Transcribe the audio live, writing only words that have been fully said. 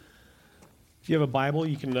you have a Bible,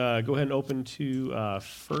 you can go ahead and open to 1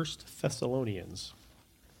 Thessalonians.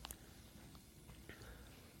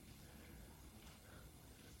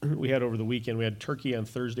 We had over the weekend, we had turkey on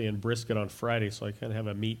Thursday and brisket on Friday, so I kind of have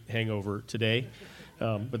a meat hangover today.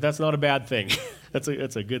 But that's not a bad thing. That's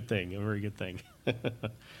a good thing, a very good thing.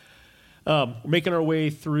 We're making our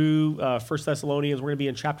way through 1 Thessalonians. We're going to be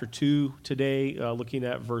in chapter 2 today, looking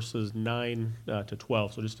at verses 9 to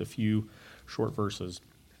 12, so just a few short verses.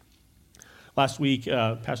 Last week,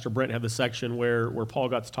 Pastor Brent had the section where Paul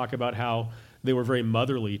got to talk about how they were very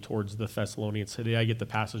motherly towards the Thessalonians. Today I get the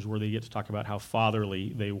passage where they get to talk about how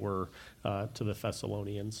fatherly they were to the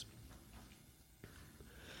Thessalonians.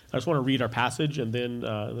 I just want to read our passage and then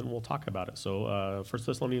we'll talk about it. So 1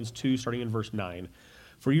 Thessalonians 2, starting in verse 9.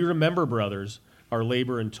 For you remember, brothers, our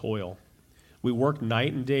labor and toil. We work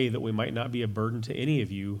night and day that we might not be a burden to any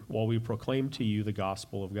of you while we proclaim to you the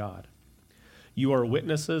gospel of God. You are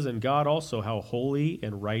witnesses, and God also, how holy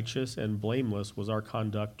and righteous and blameless was our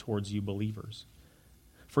conduct towards you believers.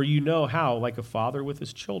 For you know how, like a father with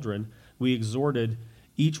his children, we exhorted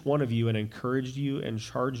each one of you and encouraged you and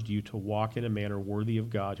charged you to walk in a manner worthy of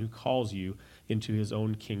God who calls you into his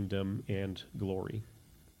own kingdom and glory.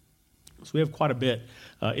 So we have quite a bit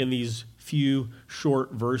in these few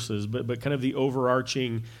short verses, but kind of the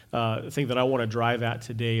overarching thing that I want to drive at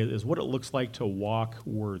today is what it looks like to walk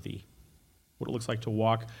worthy. What it looks like to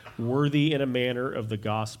walk worthy in a manner of the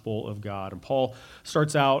gospel of God. And Paul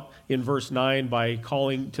starts out in verse 9 by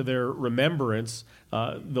calling to their remembrance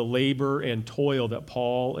the labor and toil that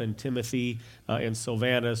Paul and Timothy and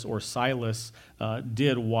Silvanus or Silas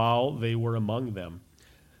did while they were among them.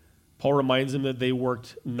 Paul reminds them that they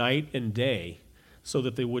worked night and day so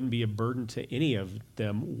that they wouldn't be a burden to any of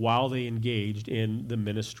them while they engaged in the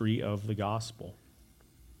ministry of the gospel.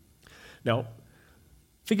 Now,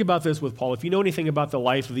 think about this with Paul. If you know anything about the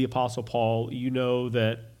life of the Apostle Paul, you know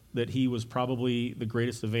that he was probably the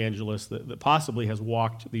greatest evangelist that possibly has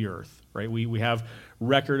walked the earth, right? We have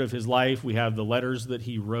record of his life. We have the letters that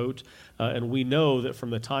he wrote. And we know that from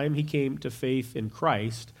the time he came to faith in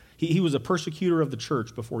Christ, he was a persecutor of the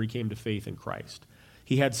church before he came to faith in Christ.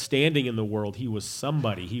 He had standing in the world. He was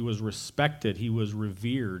somebody. He was respected. He was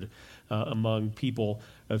revered among people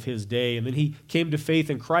of his day. And then he came to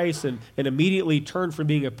faith in Christ and immediately turned from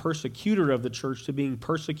being a persecutor of the church to being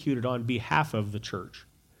persecuted on behalf of the church.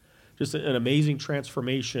 Just an amazing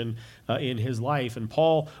transformation in his life. And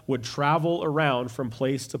Paul would travel around from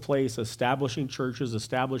place to place, establishing churches,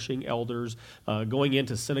 establishing elders, going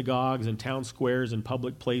into synagogues and town squares and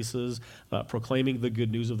public places, proclaiming the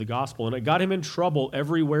good news of the gospel. And it got him in trouble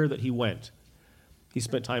everywhere that he went. He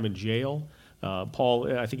spent time in jail.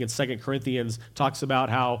 Paul, I think in 2 Corinthians, talks about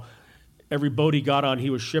how every boat he got on, he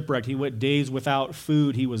was shipwrecked. He went days without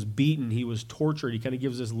food. He was beaten. He was tortured. He kind of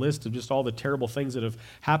gives this list of just all the terrible things that have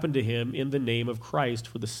happened to him in the name of Christ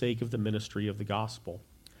for the sake of the ministry of the gospel.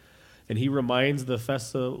 And he reminds the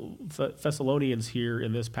Thessalonians here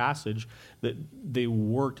in this passage that they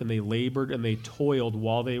worked and they labored and they toiled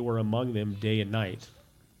while they were among them day and night.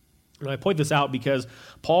 And I point this out because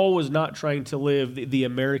Paul was not trying to live the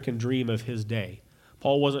American dream of his day.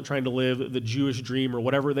 Paul wasn't trying to live the Jewish dream or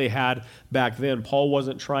whatever they had back then. Paul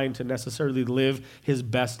wasn't trying to necessarily live his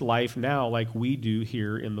best life now like we do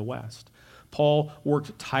here in the West. Paul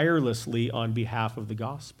worked tirelessly on behalf of the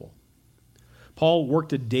gospel. Paul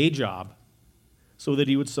worked a day job so that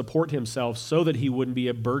he would support himself, so that he wouldn't be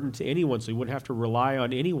a burden to anyone, so he wouldn't have to rely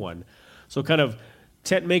on anyone. So kind of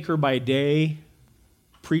tent maker by day,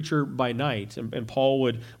 preacher by night. And Paul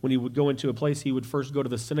would, when he would go into a place, he would first go to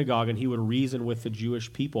the synagogue and he would reason with the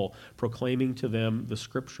Jewish people, proclaiming to them the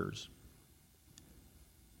scriptures.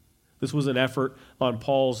 This was an effort on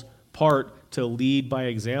Paul's part to lead by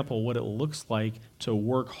example what it looks like to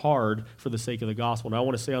work hard for the sake of the gospel. And I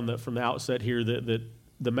want to say from the outset here that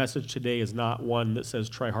the message today is not one that says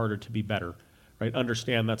try harder to be better, right?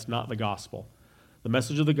 Understand that's not the gospel. The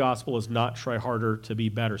message of the gospel is not try harder to be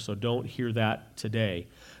better, so don't hear that today.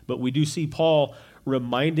 But we do see Paul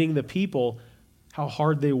reminding the people how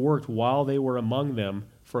hard they worked while they were among them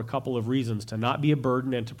for a couple of reasons, to not be a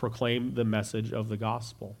burden and to proclaim the message of the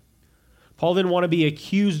gospel. Paul didn't want to be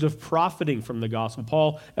accused of profiting from the gospel.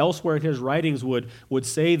 Paul, elsewhere in his writings, would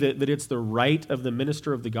say that it's the right of the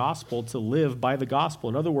minister of the gospel to live by the gospel.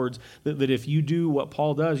 In other words, that if you do what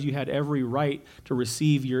Paul does, you had every right to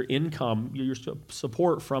receive your income, your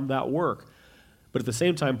support from that work. But at the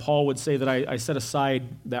same time, Paul would say that I set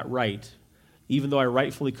aside that right. Even though I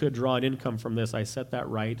rightfully could draw an income from this, I set that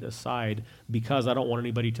right aside because I don't want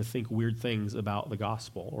anybody to think weird things about the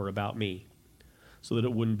gospel or about me, so that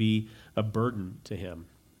it wouldn't be a burden to him.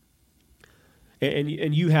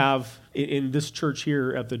 And you have, in this church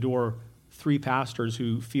here at the door, 3 pastors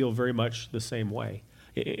who feel very much the same way.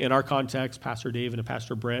 In our context, Pastor Dave and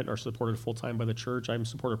Pastor Brent are supported full-time by the church. I'm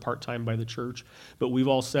supported part-time by the church. But we've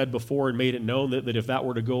all said before and made it known that if that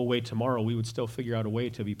were to go away tomorrow, we would still figure out a way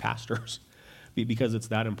to be pastors because it's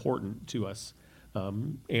that important to us,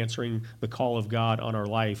 answering the call of God on our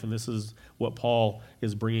life. And this is what Paul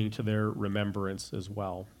is bringing to their remembrance as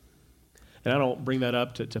well. And I don't bring that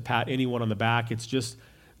up to pat anyone on the back. It's just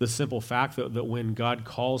the simple fact that when God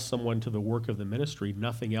calls someone to the work of the ministry,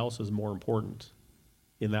 nothing else is more important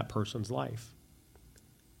in that person's life.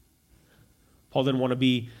 Paul didn't want to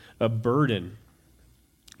be a burden.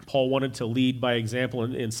 Paul wanted to lead by example.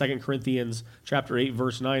 In 2 Corinthians chapter 8,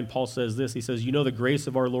 verse 9, Paul says this. He says, "You know the grace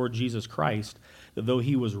of our Lord Jesus Christ, that though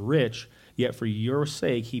he was rich, yet for your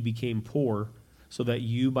sake he became poor, so that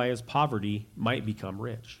you by his poverty might become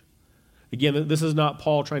rich." Again, this is not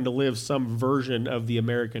Paul trying to live some version of the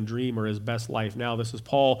American dream or his best life now. This is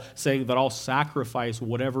Paul saying that I'll sacrifice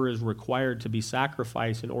whatever is required to be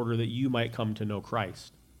sacrificed in order that you might come to know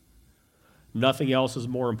Christ. Nothing else is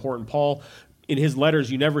more important. Paul, in his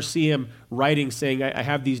letters, you never see him writing saying, I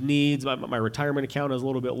have these needs, my retirement account is a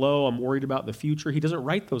little bit low, I'm worried about the future. He doesn't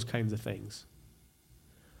write those kinds of things.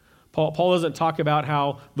 Paul doesn't talk about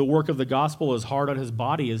how the work of the gospel is hard on his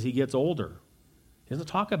body as he gets older. He doesn't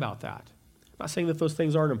talk about that. I'm not saying that those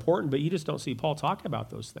things aren't important, but you just don't see Paul talk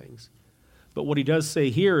about those things. But what he does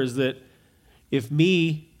say here is that if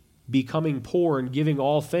me becoming poor and giving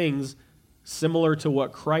all things similar to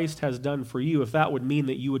what Christ has done for you, if that would mean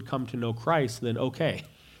that you would come to know Christ, then okay,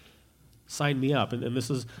 sign me up. And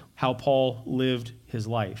this is how Paul lived his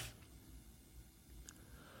life.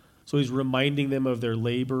 So he's reminding them of their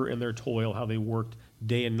labor and their toil, how they worked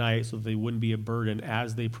day and night so that they wouldn't be a burden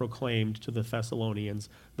as they proclaimed to the Thessalonians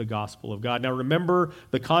the gospel of God. Now remember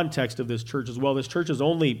the context of this church as well. This church is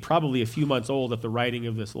only probably a few months old at the writing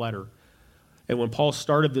of this letter. And when Paul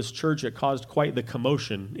started this church, it caused quite the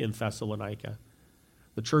commotion in Thessalonica.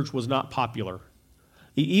 The church was not popular.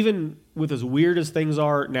 Even with as weird as things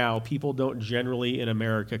are now, people don't generally in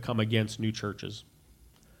America come against new churches.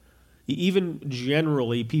 Even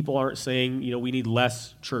generally, people aren't saying, we need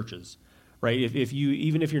less churches. Right?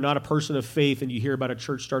 Even if you're not a person of faith and you hear about a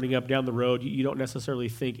church starting up down the road, you don't necessarily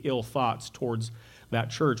think ill thoughts towards that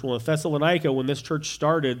church. Well, in Thessalonica, when this church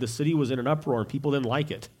started, the city was in an uproar and people didn't like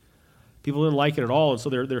it. People didn't like it at all, and so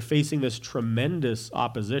they're facing this tremendous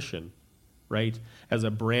opposition, right, as a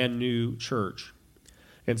brand new church.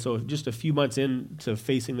 And so just a few months into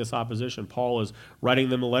facing this opposition, Paul is writing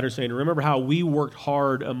them a letter saying, remember how we worked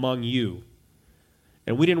hard among you.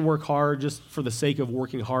 And we didn't work hard just for the sake of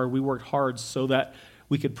working hard. We worked hard so that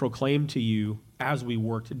we could proclaim to you, as we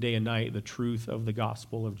worked day and night, the truth of the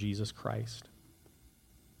gospel of Jesus Christ.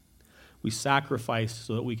 We sacrificed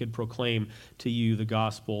so that we could proclaim to you the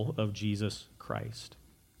gospel of Jesus Christ.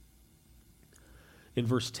 In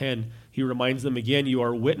verse 10, he reminds them again, you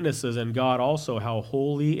are witnesses, and God also, how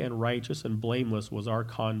holy and righteous and blameless was our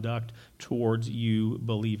conduct towards you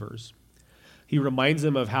believers. He reminds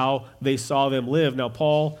them of how they saw them live. Now,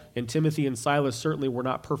 Paul and Timothy and Silas certainly were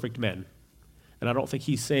not perfect men. And I don't think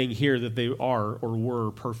he's saying here that they are or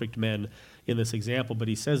were perfect men in this example, but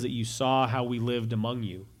he says that you saw how we lived among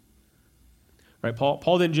you. Right?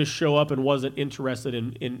 Paul didn't just show up and wasn't interested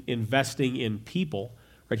in investing in people.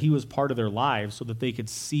 Right? He was part of their lives so that they could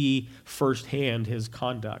see firsthand his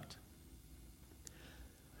conduct.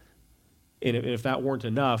 And if that weren't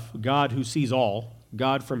enough, God who sees all,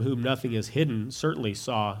 God from whom nothing is hidden, certainly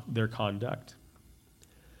saw their conduct.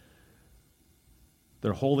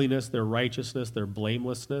 Their holiness, their righteousness, their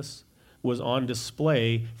blamelessness was on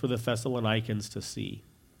display for the Thessalonians to see.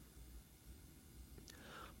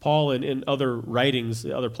 Paul, in other writings,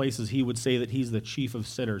 other places, he would say that he's the chief of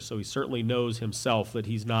sinners, so he certainly knows himself that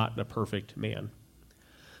he's not a perfect man.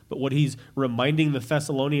 But what he's reminding the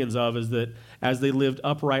Thessalonians of is that as they lived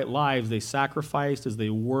upright lives, they sacrificed, as they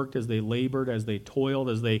worked, as they labored, as they toiled,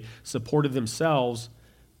 as they supported themselves,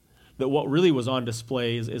 that what really was on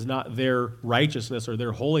display is not their righteousness or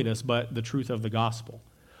their holiness, but the truth of the gospel.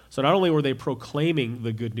 So not only were they proclaiming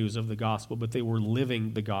the good news of the gospel, but they were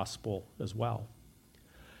living the gospel as well.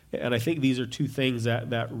 And I think these are two things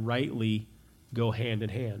that rightly go hand in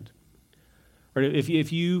hand. Or if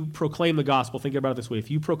you proclaim the gospel, think about it this way. If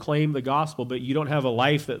you proclaim the gospel, but you don't have a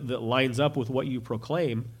life that lines up with what you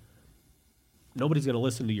proclaim, nobody's going to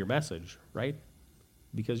listen to your message, right?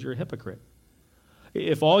 Because you're a hypocrite.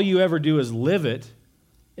 If all you ever do is live it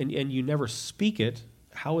and you never speak it,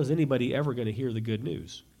 how is anybody ever going to hear the good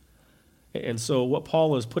news? And so what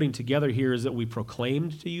Paul is putting together here is that we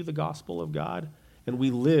proclaimed to you the gospel of God, and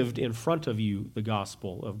we lived in front of you the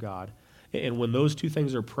gospel of God. And when those two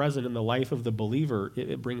things are present in the life of the believer,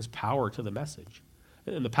 it brings power to the message.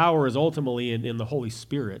 And the power is ultimately in the Holy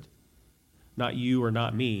Spirit, not you or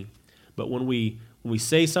not me. But when we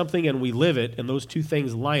say something and we live it, and those two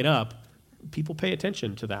things line up, people pay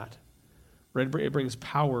attention to that. Right? It brings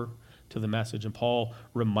power to the message. And Paul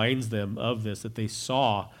reminds them of this, that they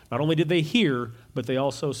saw, not only did they hear, but they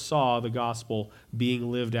also saw the gospel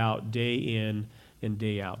being lived out day in and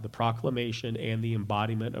day out. The proclamation and the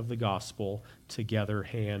embodiment of the gospel together,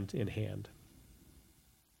 hand in hand.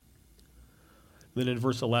 Then in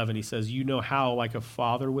verse 11, he says, you know how, like a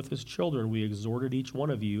father with his children, we exhorted each one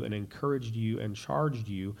of you and encouraged you and charged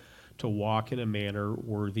you to walk in a manner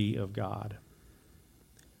worthy of God.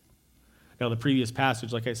 Now, in the previous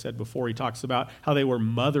passage, like I said before, he talks about how they were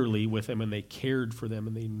motherly with them and they cared for them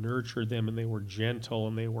and they nurtured them and they were gentle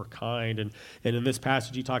and they were kind. And in this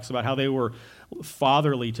passage, he talks about how they were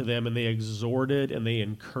fatherly to them and they exhorted and they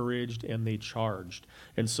encouraged and they charged.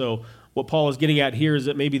 And so what Paul is getting at here is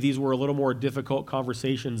that maybe these were a little more difficult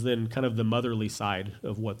conversations than kind of the motherly side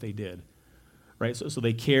of what they did, right? So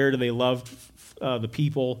they cared and they loved the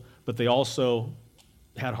people, but they also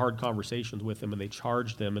had hard conversations with them, and they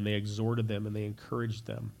charged them, and they exhorted them, and they encouraged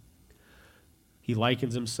them. He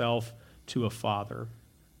likens himself to a father.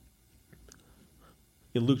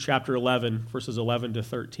 In Luke chapter 11, verses 11 to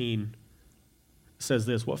 13, it says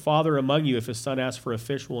this, what father among you, if his son asks for a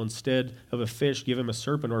fish, will instead of a fish give him a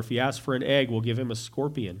serpent, or if he asks for an egg, will give him a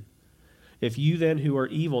scorpion? If you then who are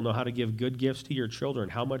evil know how to give good gifts to your children,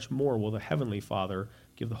 how much more will the heavenly Father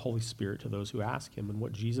give the Holy Spirit to those who ask him? And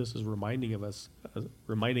what Jesus is reminding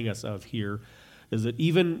us of here is that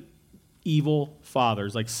even evil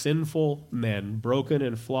fathers, like sinful men, broken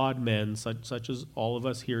and flawed men, such as all of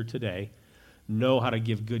us here today, know how to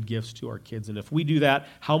give good gifts to our kids. And if we do that,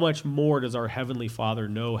 how much more does our heavenly Father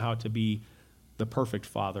know how to be the perfect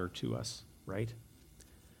father to us, right?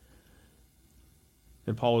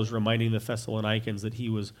 And Paul is reminding the Thessalonians that he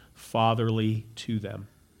was fatherly to them.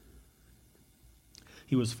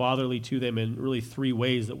 He was fatherly to them in really three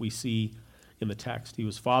ways that we see in the text. He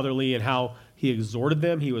was fatherly in how he exhorted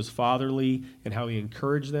them, he was fatherly in how he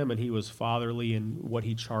encouraged them, and he was fatherly in what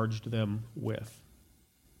he charged them with.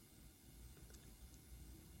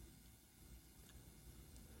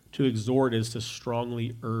 To exhort is to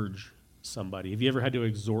strongly urge somebody. Have you ever had to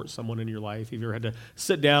exhort someone in your life? Have you ever had to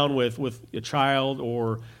sit down with a child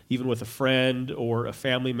or even with a friend or a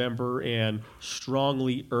family member and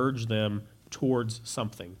strongly urge them towards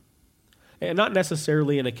something? And not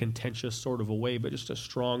necessarily in a contentious sort of a way, but just to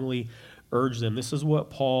strongly urge them. This is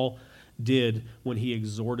what Paul did when he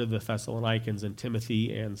exhorted the Thessalonians and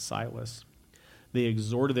Timothy and Silas. They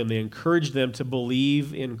exhorted them, they encouraged them to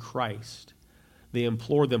believe in Christ. They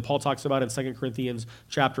implored them. Paul talks about in 2 Corinthians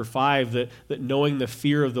chapter 5 that knowing the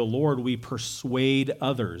fear of the Lord, we persuade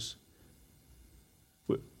others.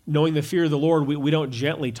 Knowing the fear of the Lord, we don't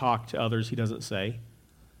gently talk to others, he doesn't say.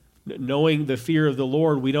 Knowing the fear of the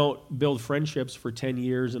Lord, we don't build friendships for 10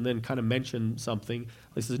 years and then kind of mention something.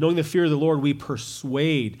 He says, knowing the fear of the Lord, we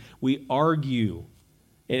persuade, we argue.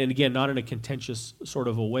 And again, not in a contentious sort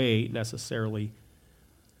of a way necessarily,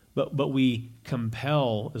 but we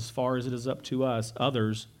compel, as far as it is up to us,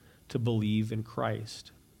 others to believe in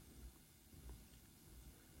Christ.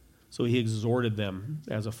 So he exhorted them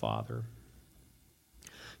as a father.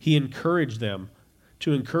 He encouraged them.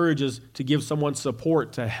 To encourage is to give someone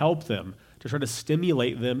support, to help them, to try to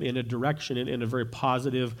stimulate them in a direction, in a very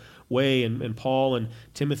positive way. And Paul and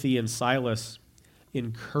Timothy and Silas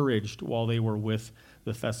encouraged while they were with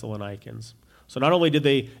the Thessalonians. So not only did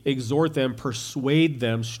they exhort them, persuade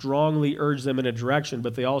them, strongly urge them in a direction,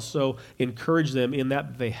 but they also encouraged them in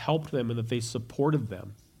that they helped them and that they supported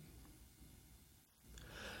them.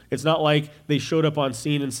 It's not like they showed up on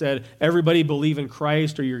scene and said, everybody believe in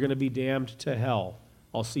Christ or you're going to be damned to hell.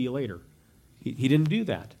 I'll see you later. He didn't do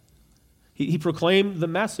that. He proclaimed the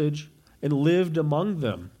message and lived among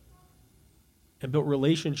them and built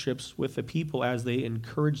relationships with the people as they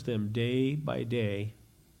encouraged them day by day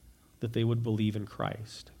that they would believe in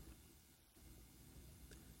Christ.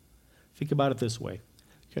 Think about it this way.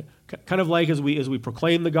 Kind of like as we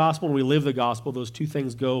proclaim the gospel and we live the gospel, those two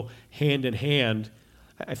things go hand in hand.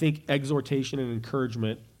 I think exhortation and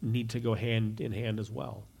encouragement need to go hand in hand as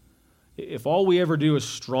well. If all we ever do is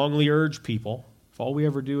strongly urge people, if all we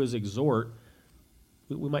ever do is exhort,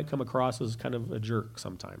 we might come across as kind of a jerk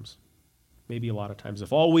sometimes. Maybe a lot of times.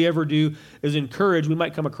 If all we ever do is encourage, we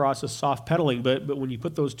might come across as soft pedaling, but when you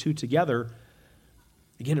put those two together,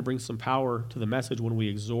 Again, it brings some power to the message when we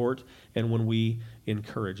exhort and when we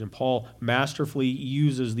encourage. And Paul masterfully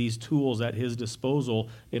uses these tools at his disposal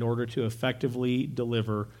in order to effectively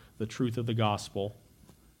deliver the truth of the gospel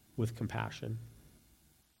with compassion.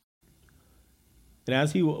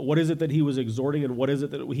 And what is it that he was exhorting and what is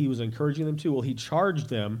it that he was encouraging them to? Well, he charged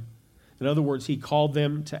them. In other words, he called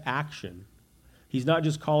them to action. He's not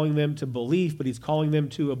just calling them to belief, but he's calling them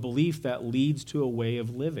to a belief that leads to a way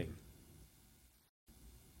of living.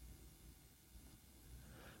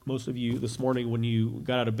 Most of you this morning, when you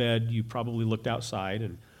got out of bed, you probably looked outside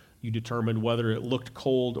and you determined whether it looked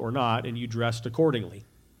cold or not, and you dressed accordingly.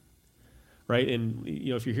 Right? And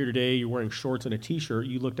if you're here today, you're wearing shorts and a t-shirt,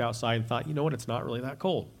 you looked outside and thought, you know what, it's not really that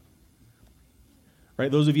cold.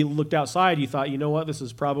 Right? Those of you who looked outside, you thought, you know what, this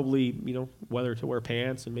is probably, weather to wear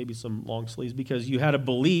pants and maybe some long sleeves, because you had a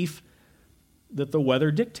belief that the weather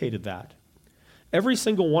dictated that. Every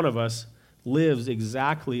single one of us lives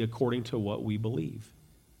exactly according to what we believe.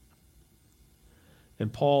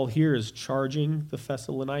 And Paul here is charging the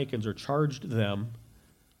Thessalonians, or charged them,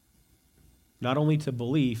 not only to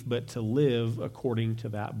belief, but to live according to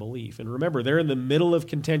that belief. And remember, they're in the middle of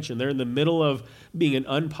contention. They're in the middle of being an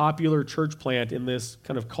unpopular church plant in this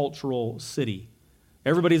kind of cultural city.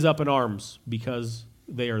 Everybody's up in arms because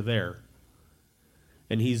they are there.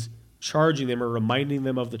 And he's charging them, or reminding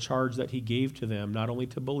them of the charge that he gave to them, not only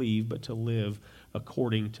to believe, but to live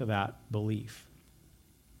according to that belief.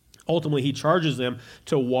 Ultimately, he charges them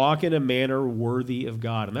to walk in a manner worthy of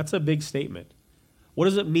God. And that's a big statement. What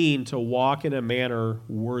does it mean to walk in a manner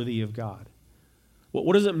worthy of God?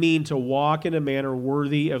 What does it mean to walk in a manner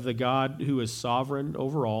worthy of the God who is sovereign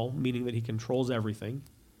over all, meaning that he controls everything?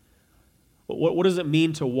 What does it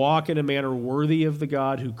mean to walk in a manner worthy of the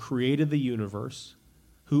God who created the universe,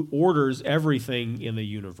 who orders everything in the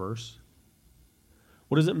universe?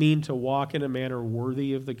 What does it mean to walk in a manner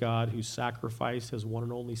worthy of the God who sacrificed his one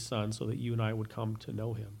and only Son so that you and I would come to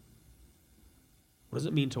know him? What does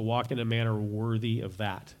it mean to walk in a manner worthy of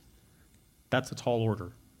that? That's a tall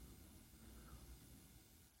order.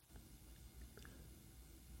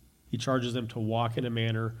 He charges them to walk in a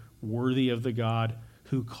manner worthy of the God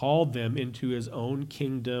who called them into his own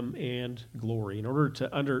kingdom and glory. In order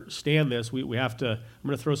to understand this, we have to, I'm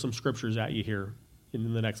going to throw some scriptures at you here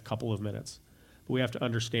in the next couple of minutes. But we have to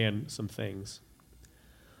understand some things.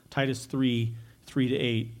 Titus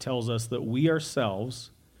 3:3-8 tells us that we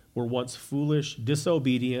ourselves were once foolish,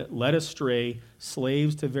 disobedient, led astray,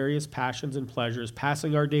 slaves to various passions and pleasures,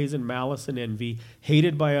 passing our days in malice and envy,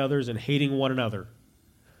 hated by others and hating one another.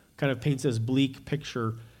 Kind of paints this bleak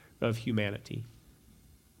picture of humanity.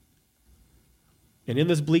 And in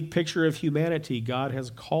this bleak picture of humanity, God has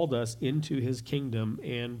called us into his kingdom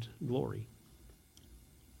and glory.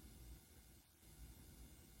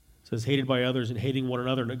 It says, hated by others and hating one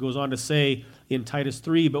another. And it goes on to say in Titus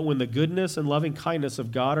 3, but when the goodness and loving kindness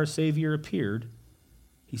of God our Savior appeared,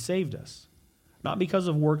 he saved us, not because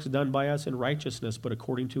of works done by us in righteousness, but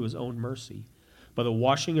according to his own mercy, by the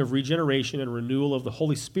washing of regeneration and renewal of the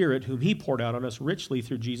Holy Spirit, whom he poured out on us richly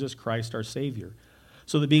through Jesus Christ our Savior,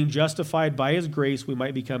 so that being justified by his grace, we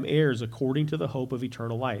might become heirs according to the hope of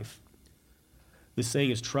eternal life. This saying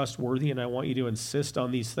is trustworthy, and I want you to insist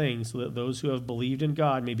on these things so that those who have believed in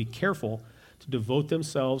God may be careful to devote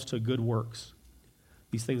themselves to good works.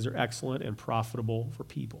 These things are excellent and profitable for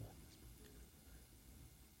people.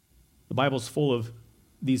 The Bible's full of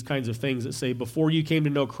these kinds of things that say, before you came to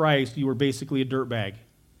know Christ, you were basically a dirtbag.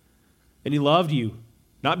 And he loved you,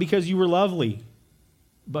 not because you were lovely,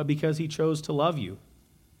 but because he chose to love you.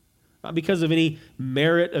 Not because of any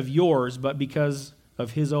merit of yours, but because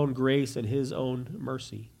of his own grace and his own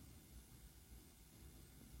mercy.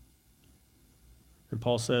 And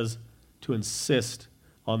Paul says to insist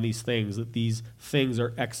on these things, that these things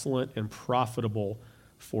are excellent and profitable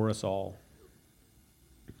for us all.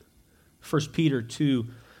 1 Peter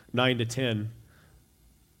 2:9-10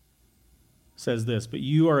 says this, but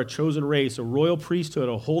you are a chosen race, a royal priesthood,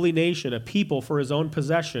 a holy nation, a people for his own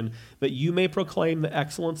possession, that you may proclaim the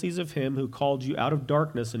excellencies of him who called you out of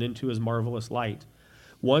darkness and into his marvelous light.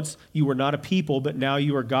 Once you were not a people, but now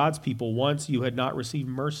you are God's people. Once you had not received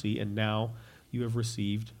mercy, and now you have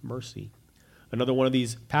received mercy. Another one of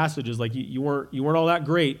these passages, like you weren't all that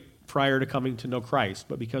great prior to coming to know Christ,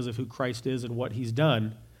 but because of who Christ is and what he's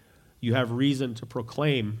done, you have reason to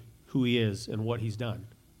proclaim who he is and what he's done.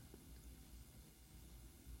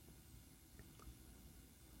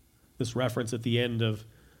 This reference at the end of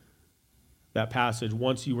that passage,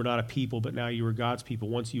 once you were not a people, but now you are God's people.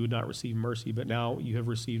 Once you would not receive mercy, but now you have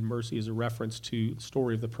received mercy, is a reference to the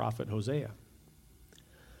story of the prophet Hosea.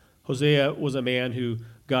 Hosea was a man who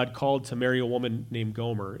God called to marry a woman named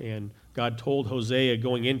Gomer, and God told Hosea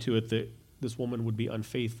going into it that this woman would be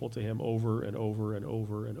unfaithful to him over and over and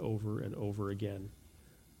over and over and over again.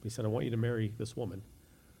 He said, I want you to marry this woman.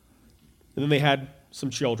 And then they had some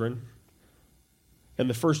children. And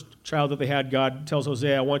the first child that they had, God tells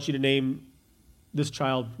Hosea, I want you to name this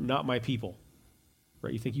child Not My People.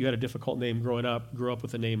 Right? You think you had a difficult name growing up, grew up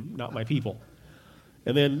with the name Not My People.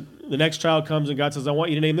 And then the next child comes and God says, I want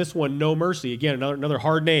you to name this one No Mercy. Again, another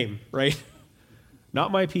hard name, right?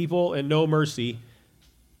 Not My People and No Mercy.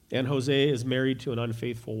 And Hosea is married to an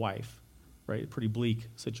unfaithful wife, right? Pretty bleak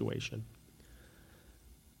situation.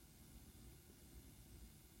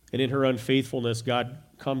 And in her unfaithfulness, God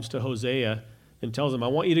comes to Hosea and tells him, I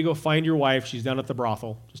want you to go find your wife. She's down at the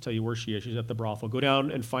brothel. Just tell you where she is. She's at the brothel. Go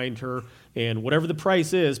down and find her, and whatever the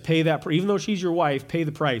price is, pay that. Even though she's your wife, pay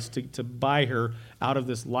the price to buy her out of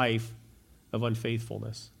this life of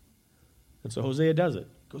unfaithfulness. And so Hosea does it.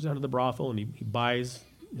 Goes down to the brothel, and he buys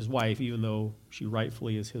his wife, even though she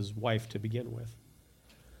rightfully is his wife to begin with.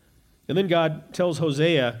 And then God tells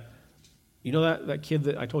Hosea, you know that kid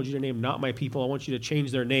that I told you to name Not My People? I want you to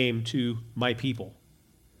change their name to My People.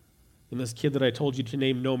 And this kid that I told you to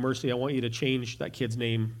name No Mercy, I want you to change that kid's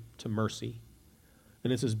name to Mercy.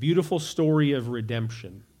 And it's this beautiful story of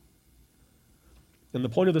redemption. And the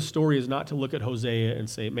point of the story is not to look at Hosea and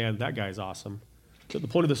say, man, that guy's awesome. But the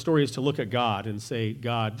point of the story is to look at God and say,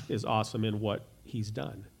 God is awesome in what he's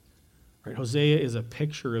done. Right? Hosea is a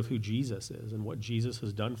picture of who Jesus is and what Jesus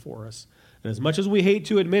has done for us. And as much as we hate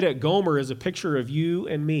to admit it, Gomer is a picture of you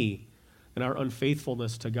and me and our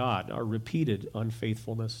unfaithfulness to God, our repeated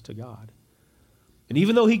unfaithfulness to God. And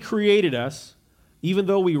even though he created us, even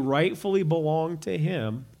though we rightfully belong to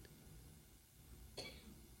him,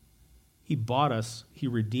 he bought us, he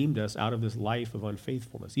redeemed us out of this life of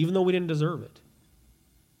unfaithfulness, even though we didn't deserve it.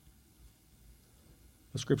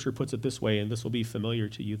 The scripture puts it this way, and this will be familiar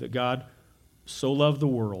to you, that God so loved the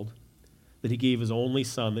world that he gave his only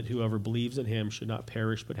Son, that whoever believes in him should not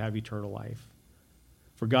perish but have eternal life.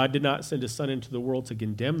 For God did not send his Son into the world to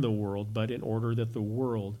condemn the world, but in order that the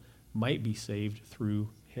world might be saved through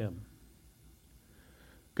him.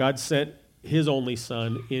 God sent his only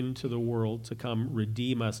Son into the world to come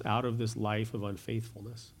redeem us out of this life of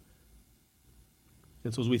unfaithfulness.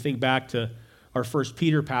 And so as we think back to our 1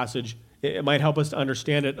 Peter passage, it might help us to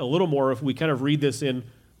understand it a little more if we kind of read this in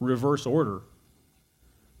reverse order.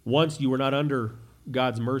 Once you were not under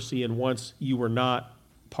God's mercy, and once you were not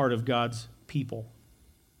part of God's people.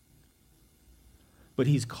 But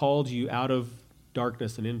he's called you out of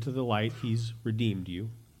darkness and into the light. He's redeemed you.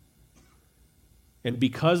 And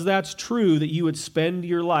because that's true, that you would spend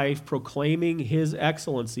your life proclaiming his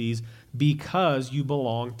excellencies because you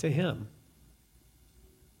belong to him.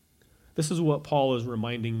 This is what Paul is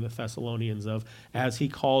reminding the Thessalonians of as he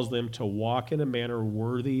calls them to walk in a manner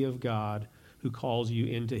worthy of God, who calls you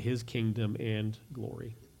into his kingdom and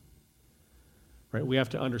glory. Right? We have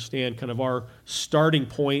to understand kind of our starting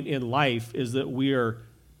point in life is that we are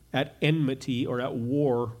at enmity or at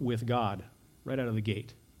war with God right out of the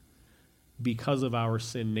gate because of our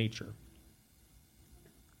sin nature.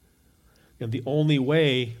 And the only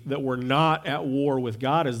way that we're not at war with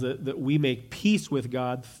God is that we make peace with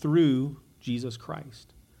God through Jesus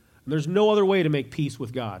Christ. And there's no other way to make peace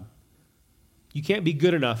with God. You can't be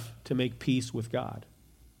good enough to make peace with God.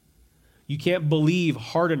 You can't believe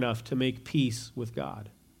hard enough to make peace with God.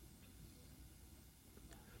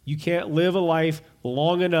 You can't live a life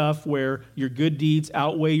long enough where your good deeds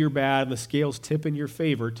outweigh your bad and the scales tip in your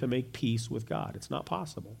favor to make peace with God. It's not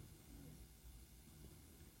possible.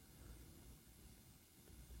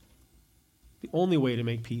 The only way to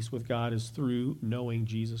make peace with God is through knowing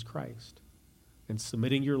Jesus Christ and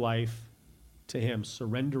submitting your life to him,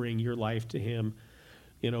 surrendering your life to him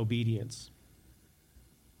in obedience.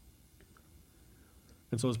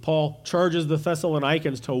 And so as Paul charges the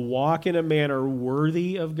Thessalonians to walk in a manner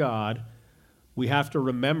worthy of God, we have to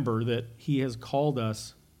remember that he has called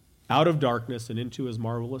us out of darkness and into his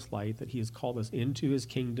marvelous light, that he has called us into his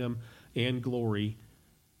kingdom and glory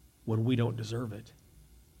when we don't deserve it,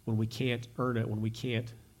 when we can't earn it, when we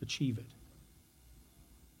can't achieve it.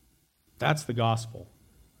 That's the gospel.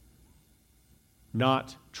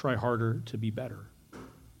 Not try harder to be better.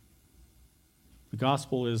 The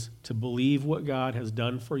gospel is to believe what God has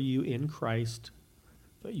done for you in Christ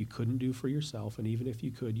that you couldn't do for yourself, and even if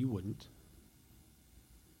you could, you wouldn't.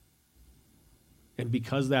 And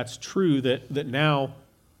because that's true, that now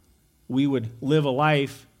we would live a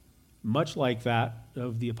life much like that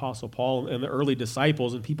of the Apostle Paul and the early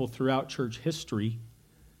disciples and people throughout church history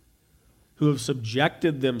who have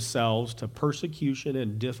subjected themselves to persecution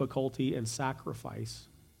and difficulty and sacrifice,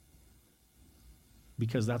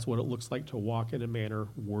 because that's what it looks like to walk in a manner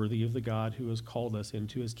worthy of the God who has called us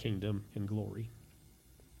into his kingdom and glory.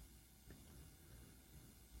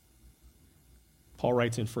 Paul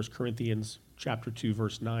writes in 1 Corinthians chapter 2,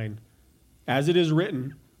 verse 9, "As it is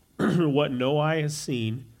written, what no eye has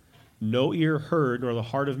seen, no ear heard, nor the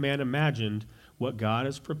heart of man imagined, what God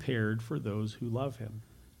has prepared for those who love him."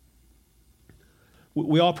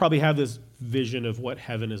 We all probably have this vision of what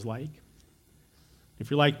heaven is like. If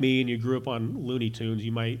you're like me and you grew up on Looney Tunes,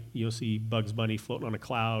 you'll see Bugs Bunny floating on a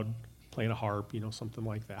cloud, playing a harp, something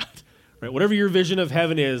like that. Right? Whatever your vision of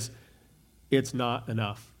heaven is, it's not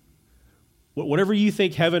enough. Whatever you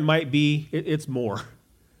think heaven might be, it's more.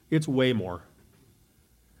 It's way more.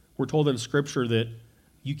 We're told in Scripture that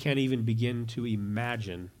you can't even begin to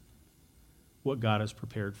imagine what God has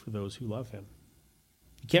prepared for those who love him.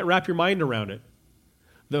 You can't wrap your mind around it.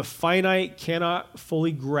 The finite cannot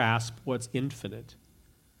fully grasp what's infinite.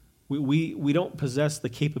 We don't possess the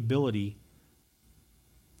capability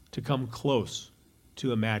to come close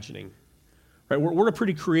to imagining. Right? We're a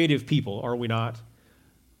pretty creative people, are we not?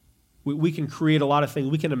 We can create a lot of things.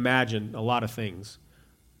 We can imagine a lot of things.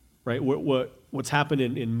 Right? What's happened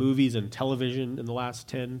in movies and television in the last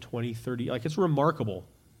 10, 20, 30, it's remarkable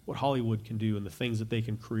what Hollywood can do and the things that they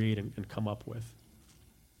can create and come up with.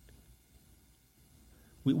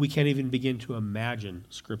 We can't even begin to imagine,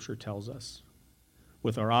 Scripture tells us.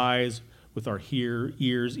 With our eyes, with our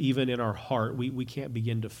ears, even in our heart, we can't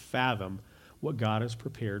begin to fathom what God has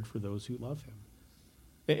prepared for those who love him.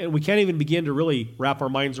 And we can't even begin to really wrap our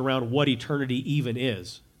minds around what eternity even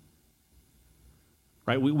is.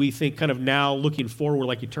 Right? We think kind of now looking forward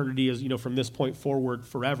like eternity is, from this point forward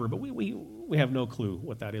forever, but we have no clue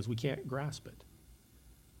what that is. We can't grasp it.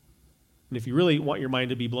 And if you really want your mind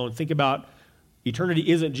to be blown, think about eternity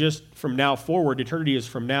isn't just from now forward. Eternity is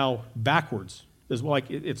from now backwards. It's like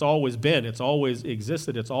it's always been. It's always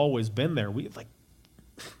existed. It's always been there. We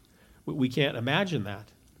can't imagine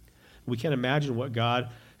that. We can't imagine what God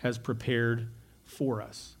has prepared for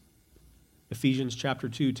us. Ephesians chapter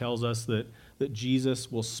 2 tells us that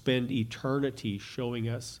Jesus will spend eternity showing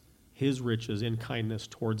us his riches in kindness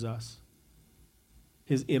towards us.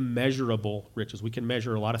 His immeasurable riches. We can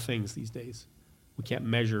measure a lot of things these days. We can't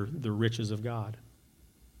measure the riches of God.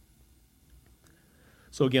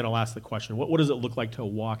 So again, I'll ask the question, what does it look like to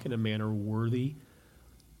walk in a manner worthy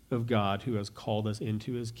of God who has called us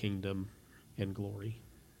into his kingdom and glory?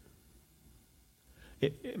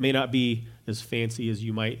 It may not be as fancy as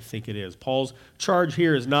you might think it is. Paul's charge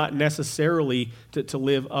here is not necessarily to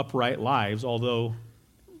live upright lives, although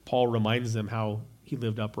Paul reminds them how he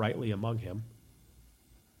lived uprightly among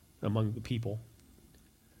the people.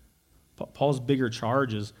 Paul's bigger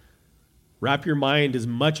charge is wrap your mind as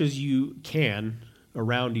much as you can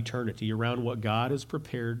around eternity, around what God has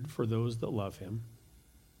prepared for those that love him,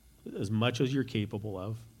 as much as you're capable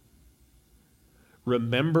of.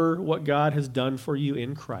 Remember what God has done for you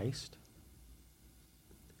in Christ.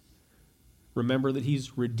 Remember that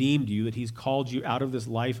he's redeemed you, that he's called you out of this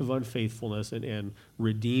life of unfaithfulness and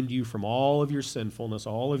redeemed you from all of your sinfulness,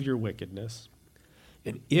 all of your wickedness.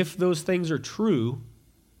 And if those things are true,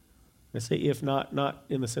 I say if, not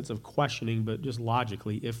in the sense of questioning, but just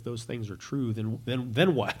logically, if those things are true,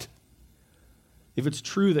 then what? If it's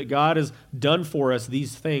true that God has done for us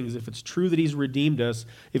these things, if it's true that he's redeemed us,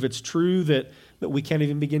 if it's true that we can't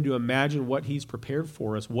even begin to imagine what he's prepared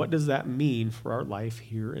for us, what does that mean for our life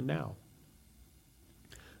here and now?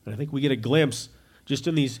 And I think we get a glimpse just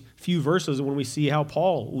in these few verses when we see how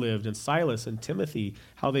Paul lived and Silas and Timothy,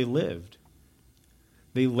 how they lived.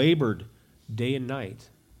 They labored day and night.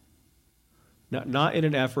 Not in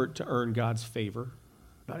an effort to earn God's favor,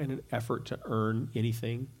 not in an effort to earn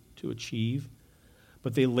anything, to achieve,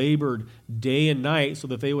 but they labored day and night so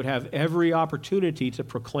that they would have every opportunity to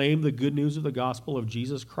proclaim the good news of the gospel of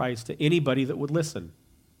Jesus Christ to anybody that would listen.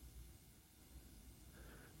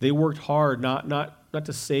 They worked hard not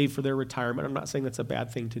to save for their retirement. I'm not saying that's a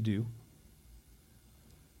bad thing to do.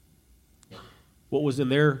 What was in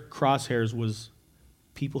their crosshairs was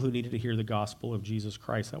people who needed to hear the gospel of Jesus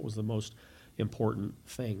Christ. That was the most important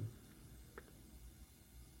thing.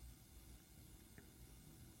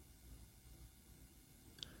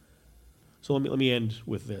 So let me end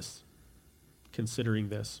with this. Considering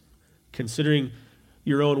this. Considering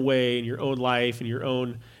your own way and your own life and your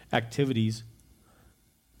own activities.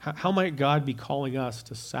 How might God be calling us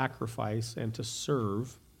to sacrifice and to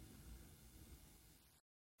serve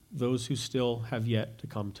those who still have yet to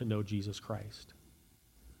come to know Jesus Christ?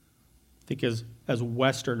 think as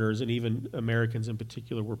Westerners, and even Americans in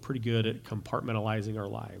particular, we're pretty good at compartmentalizing our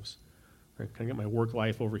lives. Right? Kind of got my work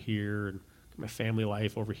life over here, and got my family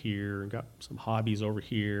life over here, and got some hobbies over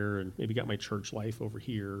here, and maybe got my church life over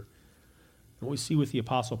here. And what we see with the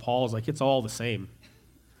Apostle Paul is like it's all the same.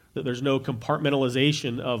 That there's no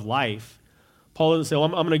compartmentalization of life. Paul doesn't say, well,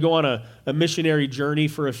 I'm going to go on a missionary journey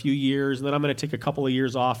for a few years, and then I'm going to take a couple of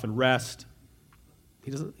years off and rest.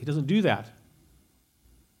 He doesn't do that.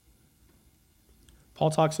 Paul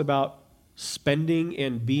talks about spending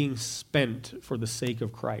and being spent for the sake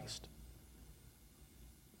of Christ.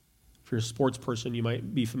 If you're a sports person, you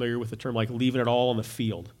might be familiar with the term like leaving it all on the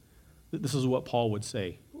field. This is what Paul would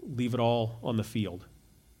say, leave it all on the field.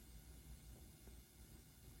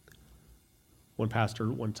 One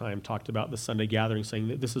pastor one time talked about the Sunday gathering, saying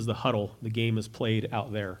that this is the huddle, the game is played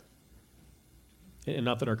out there. And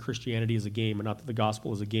not that our Christianity is a game, and not that the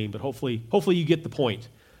gospel is a game, but hopefully you get the point.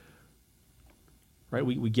 Right?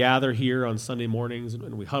 We gather here on Sunday mornings,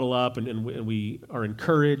 and we huddle up, and we are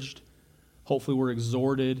encouraged. Hopefully we're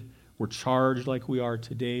exhorted. We're charged like we are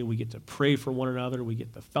today. We get to pray for one another. We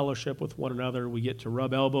get to fellowship with one another. We get to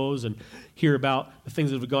rub elbows and hear about the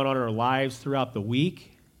things that have gone on in our lives throughout the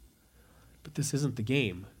week. But this isn't the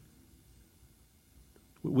game.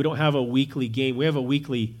 We don't have a weekly game. We have a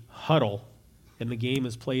weekly huddle, and the game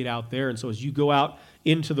is played out there. And so as you go out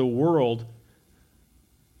into the world,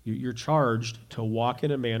 you're charged to walk in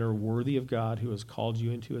a manner worthy of God who has called you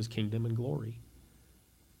into his kingdom and glory.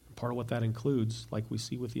 And part of what that includes, like we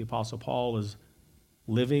see with the Apostle Paul, is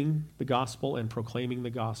living the gospel and proclaiming the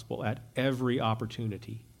gospel at every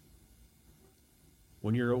opportunity.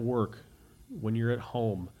 When you're at work, when you're at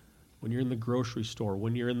home, when you're in the grocery store,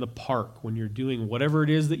 when you're in the park, when you're doing whatever it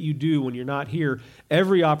is that you do when you're not here,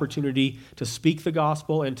 every opportunity to speak the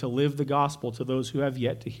gospel and to live the gospel to those who have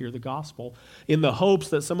yet to hear the gospel, in the hopes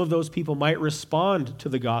that some of those people might respond to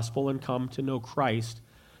the gospel and come to know Christ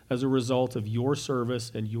as a result of your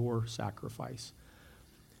service and your sacrifice.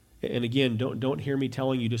 And again, don't hear me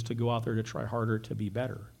telling you just to go out there to try harder to be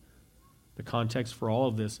better. The context for all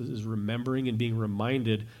of this is remembering and being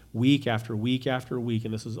reminded week after week after week,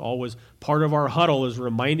 and this is always part of our huddle, is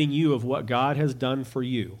reminding you of what God has done for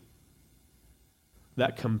you.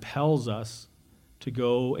 That compels us to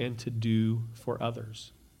go and to do for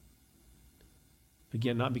others.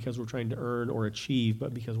 Again, not because we're trying to earn or achieve,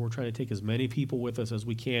 but because we're trying to take as many people with us as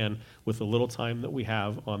we can with the little time that we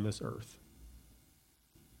have on this earth.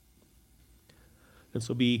 And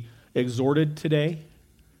so be exhorted today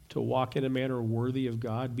to walk in a manner worthy of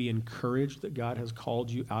God. Be encouraged that God has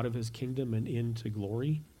called you out of his kingdom and into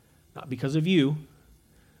glory, not because of you,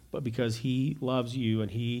 but because he loves you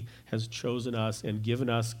and he has chosen us and given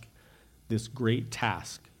us this great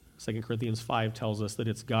task. 2 Corinthians 5 tells us that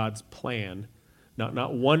it's God's plan,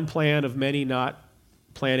 not one plan of many, not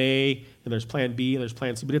plan A, and there's plan B, and there's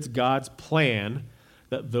plan C, but it's God's plan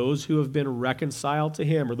that those who have been reconciled to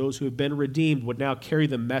him, or those who have been redeemed, would now carry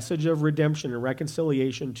the message of redemption and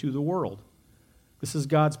reconciliation to the world. This is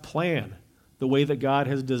God's plan, the way that God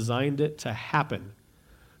has designed it to happen,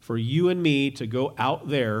 for you and me to go out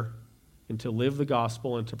there and to live the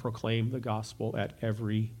gospel and to proclaim the gospel at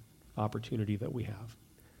every opportunity that we have.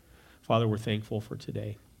 Father, we're thankful for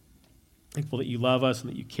today. Thankful that you love us and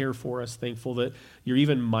that you care for us. Thankful that you're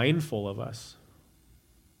even mindful of us.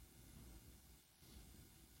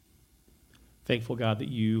 Thankful, God, that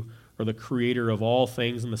you are the creator of all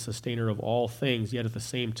things and the sustainer of all things, yet at the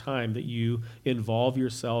same time that you involve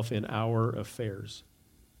yourself in our affairs.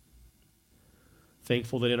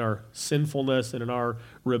 Thankful that in our sinfulness and in our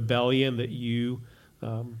rebellion that you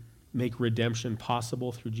make redemption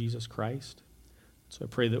possible through Jesus Christ. So I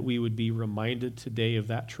pray that we would be reminded today of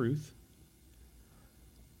that truth.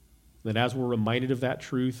 That as we're reminded of that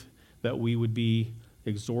truth, that we would be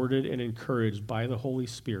exhorted and encouraged by the Holy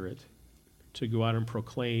Spirit to go out and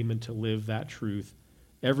proclaim and to live that truth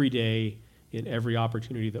every day in every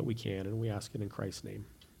opportunity that we can. And we ask it in Christ's name.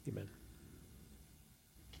 Amen.